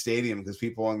to get to the stadium because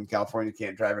people in California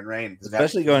can't drive in rain.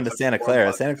 Especially going to Santa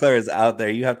Clara. Santa Clara is out there.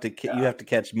 You have to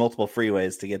catch multiple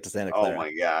freeways to get to Santa Clara. Oh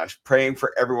my gosh. Praying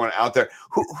for everyone out there.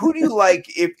 Who do you like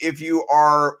if you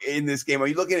are in this game? Are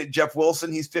you looking at Jeff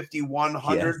Wilson? He's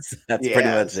 5,100. Yes, that's pretty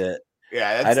much it.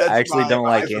 Yeah, I actually don't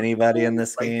like anybody in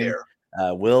this game.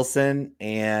 Wilson,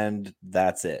 and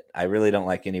that's it. I really don't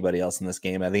like anybody else in this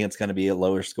game. I think it's going to be a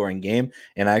lower scoring game.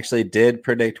 And I actually did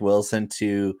predict Wilson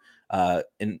to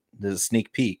in the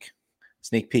sneak peek,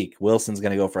 Wilson's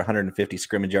going to go for 150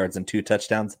 scrimmage yards and 2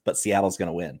 touchdowns, but Seattle's going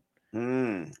to win.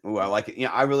 Ooh, I like it.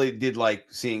 Yeah, I really did like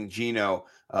seeing Geno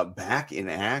back in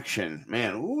action.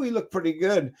 Man, he looked pretty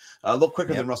good. A little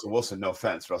quicker than Russell Wilson. No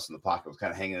offense, Russell in the pocket was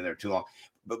kind of hanging in there too long.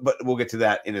 But we'll get to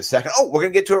that in a second. Oh, we're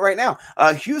going to get to it right now.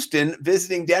 Houston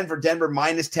visiting Denver. Denver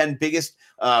 -10, biggest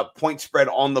point spread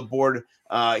on the board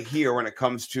here when it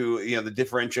comes to the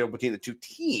differential between the two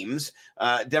teams.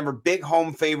 Denver, big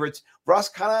home favorites. Russ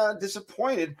kind of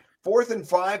disappointed. 4th and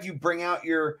 5, you take out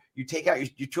your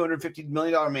 $250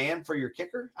 million man for your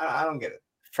kicker. I don't get it.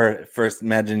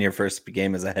 Imagine your first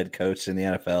game as a head coach in the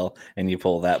NFL and you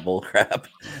pull that bull crap.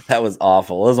 That was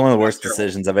awful. It was one of the worst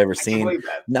decisions I've ever seen.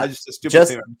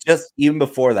 Just even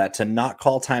before that, to not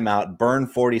call timeout, burn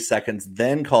 40 seconds,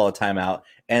 then call a timeout,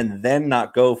 and then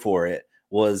not go for it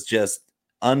was just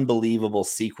unbelievable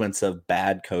sequence of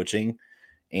bad coaching.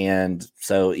 And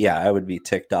so, I would be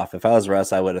ticked off. If I was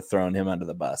Russ, I would have thrown him under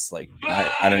the bus. Like,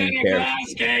 I don't even care.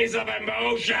 Case of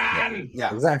emotion.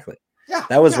 Yeah, exactly. Yeah,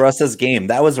 that was Russ's game.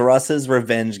 That was Russ's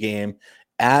revenge game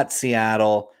at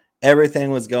Seattle.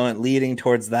 Everything was leading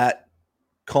towards that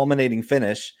culminating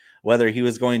finish, whether he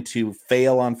was going to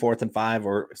fail on 4th and 5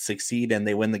 or succeed and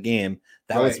they win the game.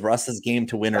 That was Russ's game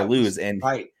to win or lose. And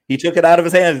he took it out of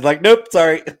his hands. He's like, nope,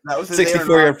 sorry. That was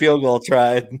 64-yard field goal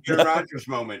tried. Aaron Rodgers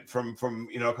moment from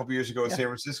a couple years ago in San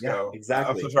Francisco. Yeah,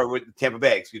 exactly. I'm sorry, with Tampa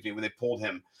Bay, when they pulled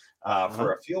him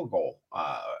for a field goal,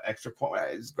 extra point.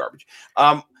 It's garbage.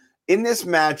 In this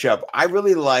matchup, I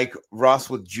really like Russ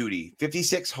with Judy,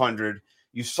 5,600.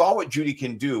 You saw what Judy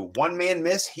can do. One man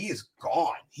miss, he is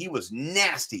gone. He was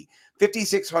nasty.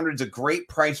 5,600 is a great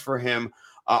price for him.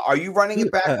 Are you running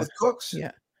it back with Cooks?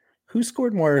 Yeah. Who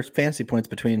scored more fantasy points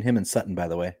between him and Sutton, by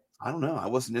the way? I don't know. I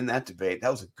wasn't in that debate.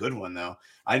 That was a good one, though.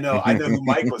 I know who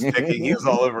Mike was picking. He was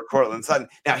all over Cortland Sutton.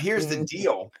 Now, here's the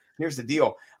deal.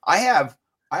 I have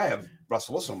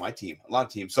Russell Wilson on my team, a lot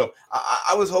of teams. So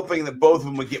I was hoping that both of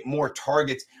them would get more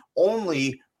targets.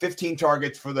 Only 15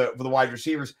 targets for the wide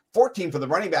receivers, 14 for the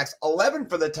running backs, 11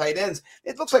 for the tight ends.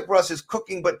 It looks like Russ is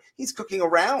cooking, but he's cooking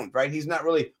around, right? He's not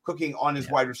really cooking on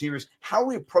his wide receivers. How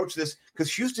we approach this,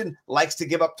 because Houston likes to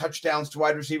give up touchdowns to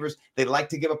wide receivers. They like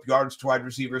to give up yards to wide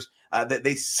receivers. That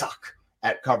they suck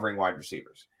at covering wide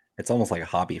receivers. It's almost like a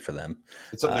hobby for them.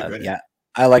 It's something good. Yeah.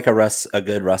 I like a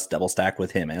good Russ double stack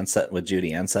with him and with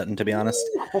Judy and Sutton, to be honest.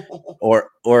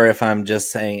 Or if I'm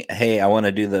just saying, hey, I want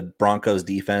to do the Broncos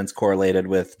defense correlated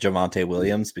with Javonte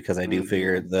Williams, because I do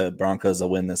figure the Broncos will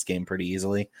win this game pretty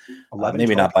easily.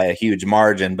 Maybe not by a huge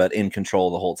margin, but in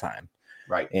control the whole time.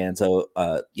 Right. And so,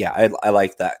 I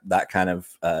like that kind of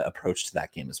approach to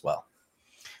that game as well.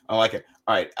 I like it.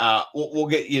 All right. We'll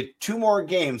get you 2 more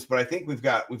games, but I think we've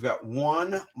got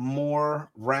 1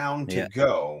 more round to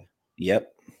go.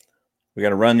 Yep. We got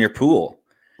to run your pool.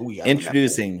 Ooh, yeah,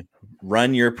 Introducing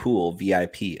Run Your Pool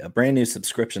VIP, a brand new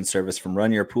subscription service from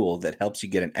Run Your Pool that helps you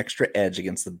get an extra edge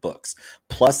against the books,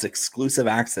 plus exclusive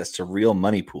access to real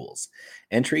money pools.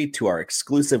 Entry to our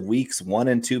exclusive weeks 1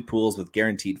 and 2 pools with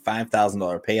guaranteed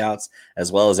 $5,000 payouts,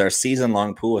 as well as our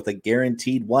season-long pool with a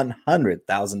guaranteed $100,000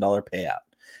 payout.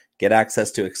 Get access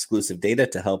to exclusive data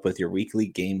to help with your weekly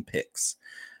game picks.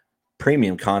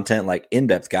 Premium content like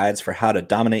in-depth guides for how to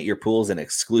dominate your pools and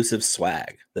exclusive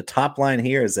swag. The top line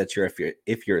here is that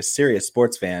if you're a serious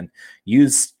sports fan,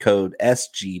 use code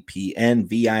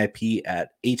SGPNVIP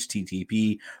at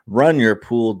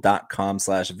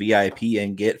http:/runyourpool.com/VIP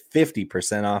and get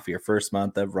 50% off your first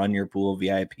month of Run Your Pool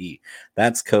VIP.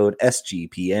 That's code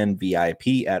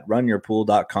SGPNVIP at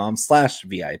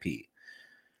runyourpool.com/VIP.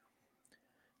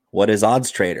 What is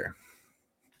Odds Trader?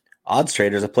 Odds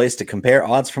Trader is a place to compare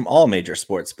odds from all major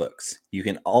sports books. You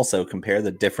can also compare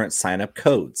the different sign-up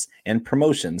codes and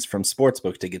promotions from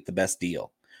Sportsbook to get the best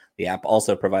deal. The app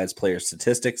also provides player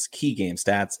statistics, key game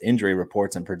stats, injury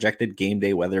reports, and projected game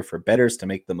day weather for bettors to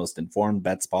make the most informed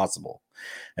bets possible.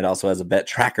 It also has a bet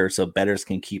tracker so bettors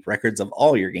can keep records of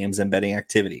all your games and betting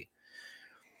activity.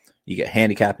 You get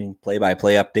handicapping,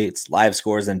 play-by-play updates, live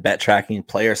scores and bet tracking,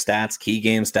 player stats, key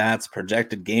game stats,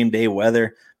 projected game day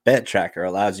weather. Bet Tracker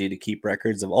allows you to keep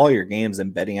records of all your games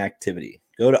and betting activity.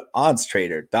 Go to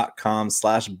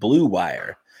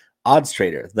oddstrader.com/bluewire.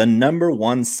 OddsTrader, the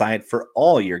 #1 site for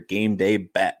all your game day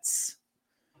bets.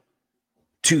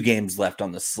 2 games left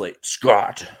on the slate.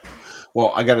 Scott.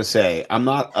 Well, I got to say, I'm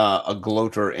not a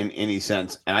gloater in any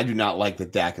sense, and I do not like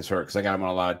that Dak is hurt because I got him on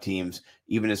a lot of teams.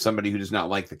 Even as somebody who does not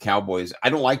like the Cowboys, I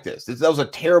don't like this. That was a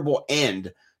terrible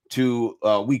end to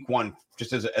week 1,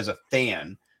 just as a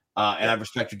fan. And I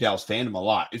respect your Dallas fandom a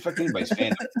lot. I respect anybody's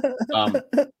fandom.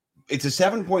 It's a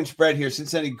 7-point spread here.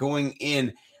 Cincinnati going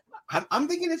in. I'm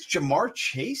thinking it's Jamar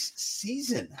Chase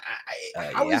season.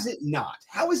 How is it not?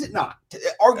 How is it not?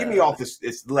 Argue me off this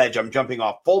ledge. I'm jumping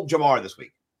off. Full Jamar this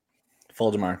week.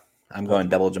 Full Jamar. I'm going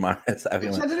double Jamar. I'm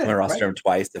going to roster him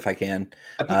twice if I can.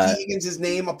 I put Higgins'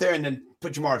 name up there and then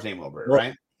put Jamar's name over it,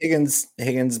 right?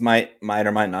 Higgins might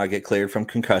or might not get cleared from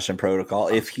concussion protocol.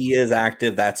 If he is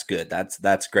active, that's good.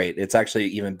 That's great. It's actually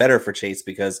even better for Chase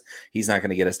because he's not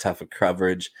going to get as tough a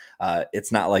coverage.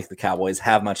 It's not like the Cowboys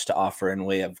have much to offer in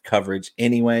way of coverage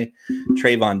anyway.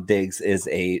 Trayvon Diggs is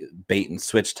a bait and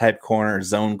switch type corner,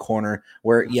 zone corner,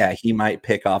 where he might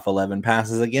pick off 11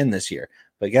 passes again this year.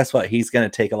 But guess what? He's going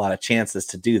to take a lot of chances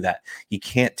to do that. You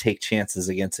can't take chances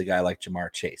against a guy like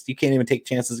Jamar Chase. You can't even take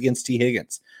chances against T.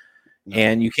 Higgins. No.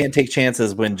 And you can't take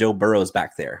chances when Joe Burrow's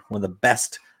back there, one of the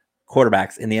best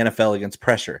quarterbacks in the NFL against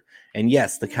pressure. And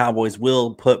yes, the Cowboys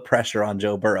will put pressure on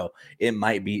Joe Burrow. It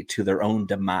might be to their own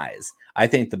demise. I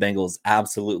think the Bengals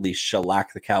absolutely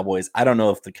shellac the Cowboys. I don't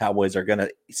know if the Cowboys are going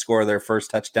to score their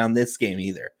first touchdown this game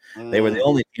either. They were the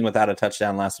only team without a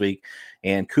touchdown last week.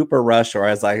 And Cooper Rush, or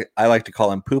as I like to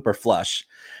call him, Pooper Flush,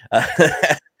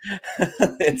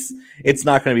 it's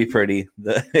not going to be pretty.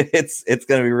 It's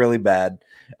going to be really bad.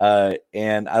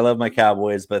 And I love my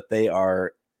Cowboys, but they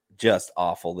are just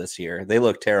awful this year. They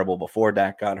looked terrible before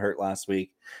Dak got hurt last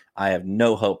week. I have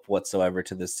no hope whatsoever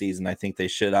to this season. I think they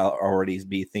should already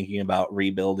be thinking about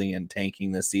rebuilding and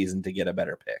tanking this season to get a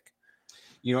better pick.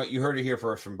 You know what? You heard it here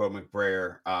first from Bo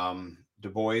McBrayer. Du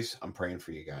Bois, I'm praying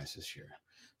for you guys this year.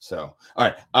 So, all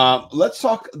right, let's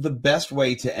talk the best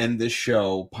way to end this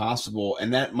show possible,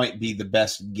 and that might be the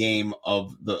best game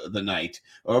of the night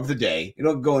or of the day.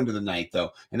 It'll go into the night, though,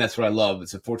 and that's what I love.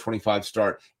 It's a 4:25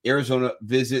 start. Arizona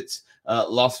visits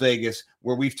Las Vegas,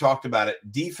 where we've talked about it.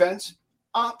 Defense,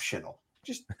 optional.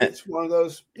 just it's one of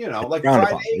those, like frowned Friday.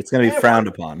 upon. It's going to be frowned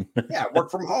upon. Yeah, work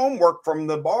from home, work from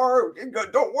the bar,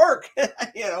 don't work.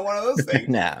 One of those things.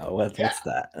 No, what's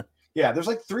that? Yeah, there's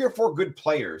like 3 or 4 good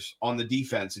players on the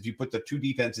defense. If you put the two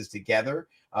defenses together,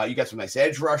 you got some nice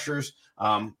edge rushers.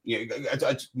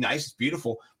 It's nice, it's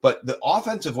beautiful. But the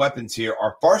offensive weapons here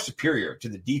are far superior to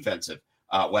the defensive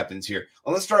weapons here.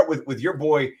 Well, let's start with your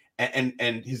boy,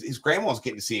 and his grandma's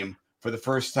getting to see him for the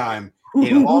first time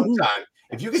in a long time.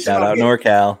 If you can shout out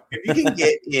NorCal, if you can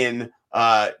get in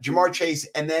Ja'Marr Chase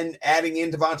and then adding in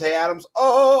Davante Adams,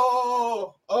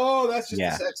 that's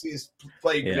just the sexiest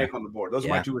play you can make on the board. Those are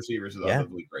my 2 receivers of the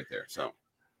week right there. So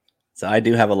I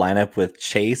do have a lineup with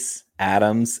Chase,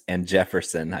 Adams, and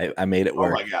Jefferson. I made it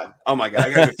work. Oh my god!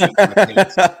 I gotta go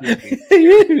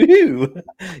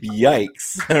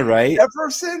Yikes! Right?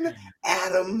 Jefferson,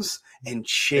 Adams, and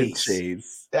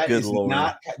Chase. That good is Lord.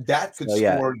 Not that could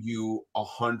score you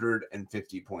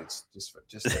 150 points.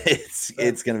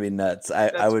 It's gonna be nuts.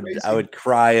 I would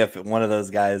cry if one of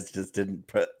those guys just didn't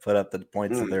put up the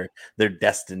points that they're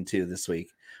destined to this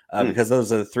week. Because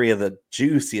those are the 3 of the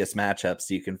juiciest matchups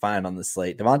you can find on the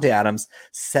slate. Davante Adams,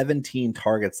 17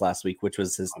 targets last week, which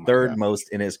was his third most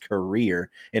in his career.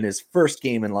 In his first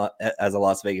game as a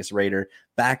Las Vegas Raider,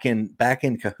 back in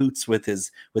cahoots with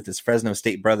his Fresno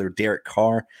State brother Derek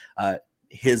Carr.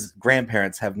 His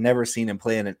grandparents have never seen him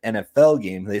play in an NFL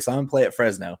game. They saw him play at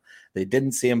Fresno. They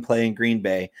didn't see him play in Green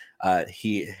Bay.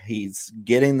 He's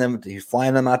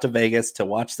flying them out to Vegas to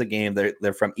watch the game.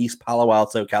 They're from East Palo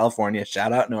Alto, California.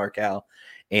 Shout out NorCal.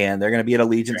 And they're going to be at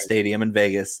Allegiant Stadium in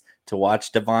Vegas to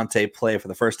watch Davante play for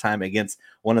the first time against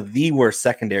one of the worst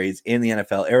secondaries in the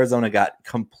NFL. Arizona got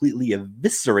completely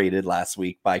eviscerated last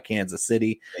week by Kansas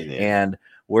City. And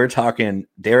we're talking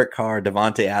Derek Carr,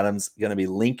 Davante Adams going to be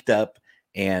linked up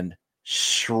and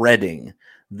shredding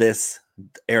this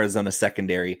Arizona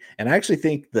secondary. And I actually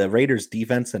think the Raiders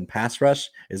defense and pass rush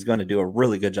is going to do a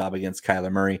really good job against Kyler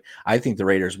Murray. I think the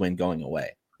Raiders win going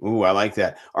away. Ooh, I like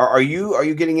that. Are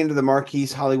you getting into the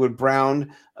Marquise Hollywood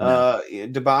Brown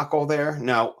debacle there?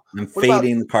 No. I'm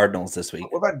fading the Cardinals this week.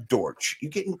 What about Dortch? You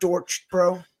getting Dortch,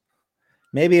 bro?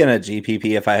 Maybe in a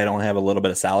GPP if I don't have a little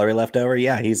bit of salary left over.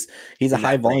 Yeah, he's a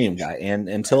high volume guy. And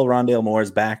until Rondale Moore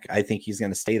is back, I think he's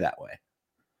going to stay that way.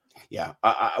 Yeah,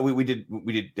 we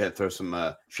did throw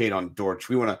some shade on Dortch.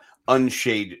 We want to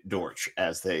unshade Dortch,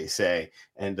 as they say,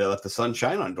 and let the sun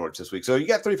shine on Dortch this week. So you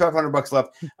got $3,500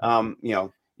 left.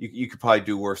 You could probably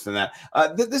do worse than that.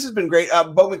 This has been great.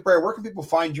 Bo McBrayer, where can people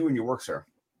find you and your work, sir?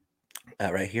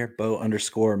 Right here,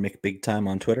 Bo_McBigTime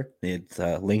on Twitter. It's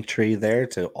a link tree there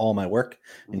to all my work,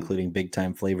 including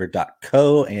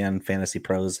BigTimeFlavor.co and Fantasy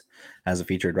Pros as a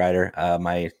featured writer.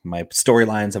 My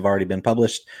storylines have already been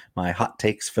published. My hot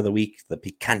takes for the week, the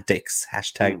Picantics,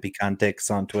 #Picantics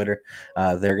on Twitter.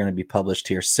 They're going to be published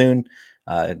here soon.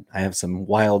 I have some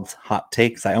wild hot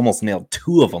takes. I almost nailed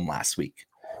 2 of them last week.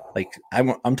 Like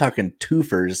I'm talking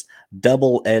twofers,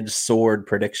 double-edged sword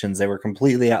predictions. They were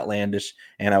completely outlandish,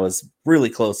 and I was really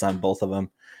close on both of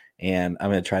them. And I'm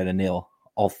going to try to nail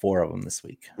all 4 of them this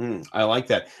week. I like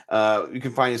that. You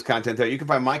can find his content there. You can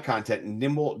find my content at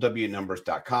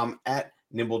nimblewnumbers.com, at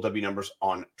nimblewnumbers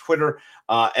on Twitter.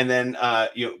 And then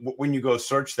when you go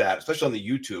search that, especially on the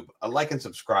YouTube, like and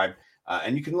subscribe.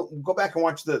 And you can go back and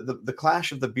watch the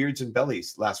clash of the beards and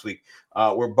bellies last week,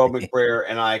 where Bo McBrayer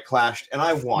and I clashed, and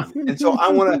I won. And so I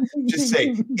want to just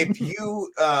say, if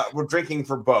you were drinking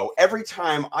for Bo, every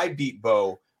time I beat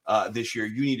Bo this year,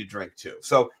 you need to drink too.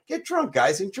 So get drunk,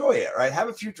 guys. Enjoy it, right? Have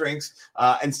a few drinks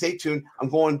and stay tuned. I'm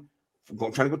trying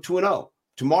to go 2-0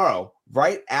 tomorrow,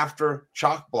 right after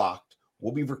Chalk Blocked.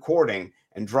 We'll be recording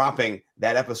and dropping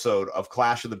that episode of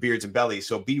Clash of the Beards and Bellies.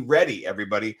 So be ready,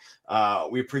 everybody.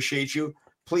 We appreciate you.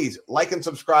 Please like and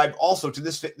subscribe also to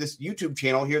this YouTube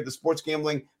channel here, the Sports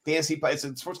Gambling Fantasy. It's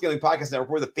the Sports Gambling Podcast Network.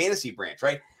 We're the fantasy branch,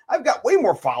 right? I've got way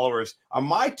more followers on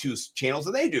my 2 channels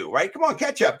than they do, right? Come on,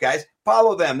 catch up, guys.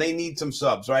 Follow them. They need some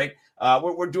subs, right?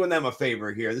 We're doing them a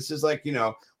favor here. This is like,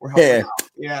 we're helping out.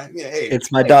 Yeah. Hey,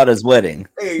 it's my daughter's wedding.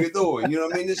 Hey, you doing? You know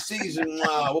what I mean? This season,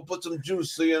 we'll put some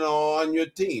juice, on your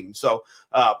team. So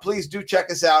please do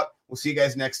check us out. We'll see you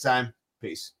guys next time.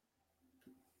 Peace.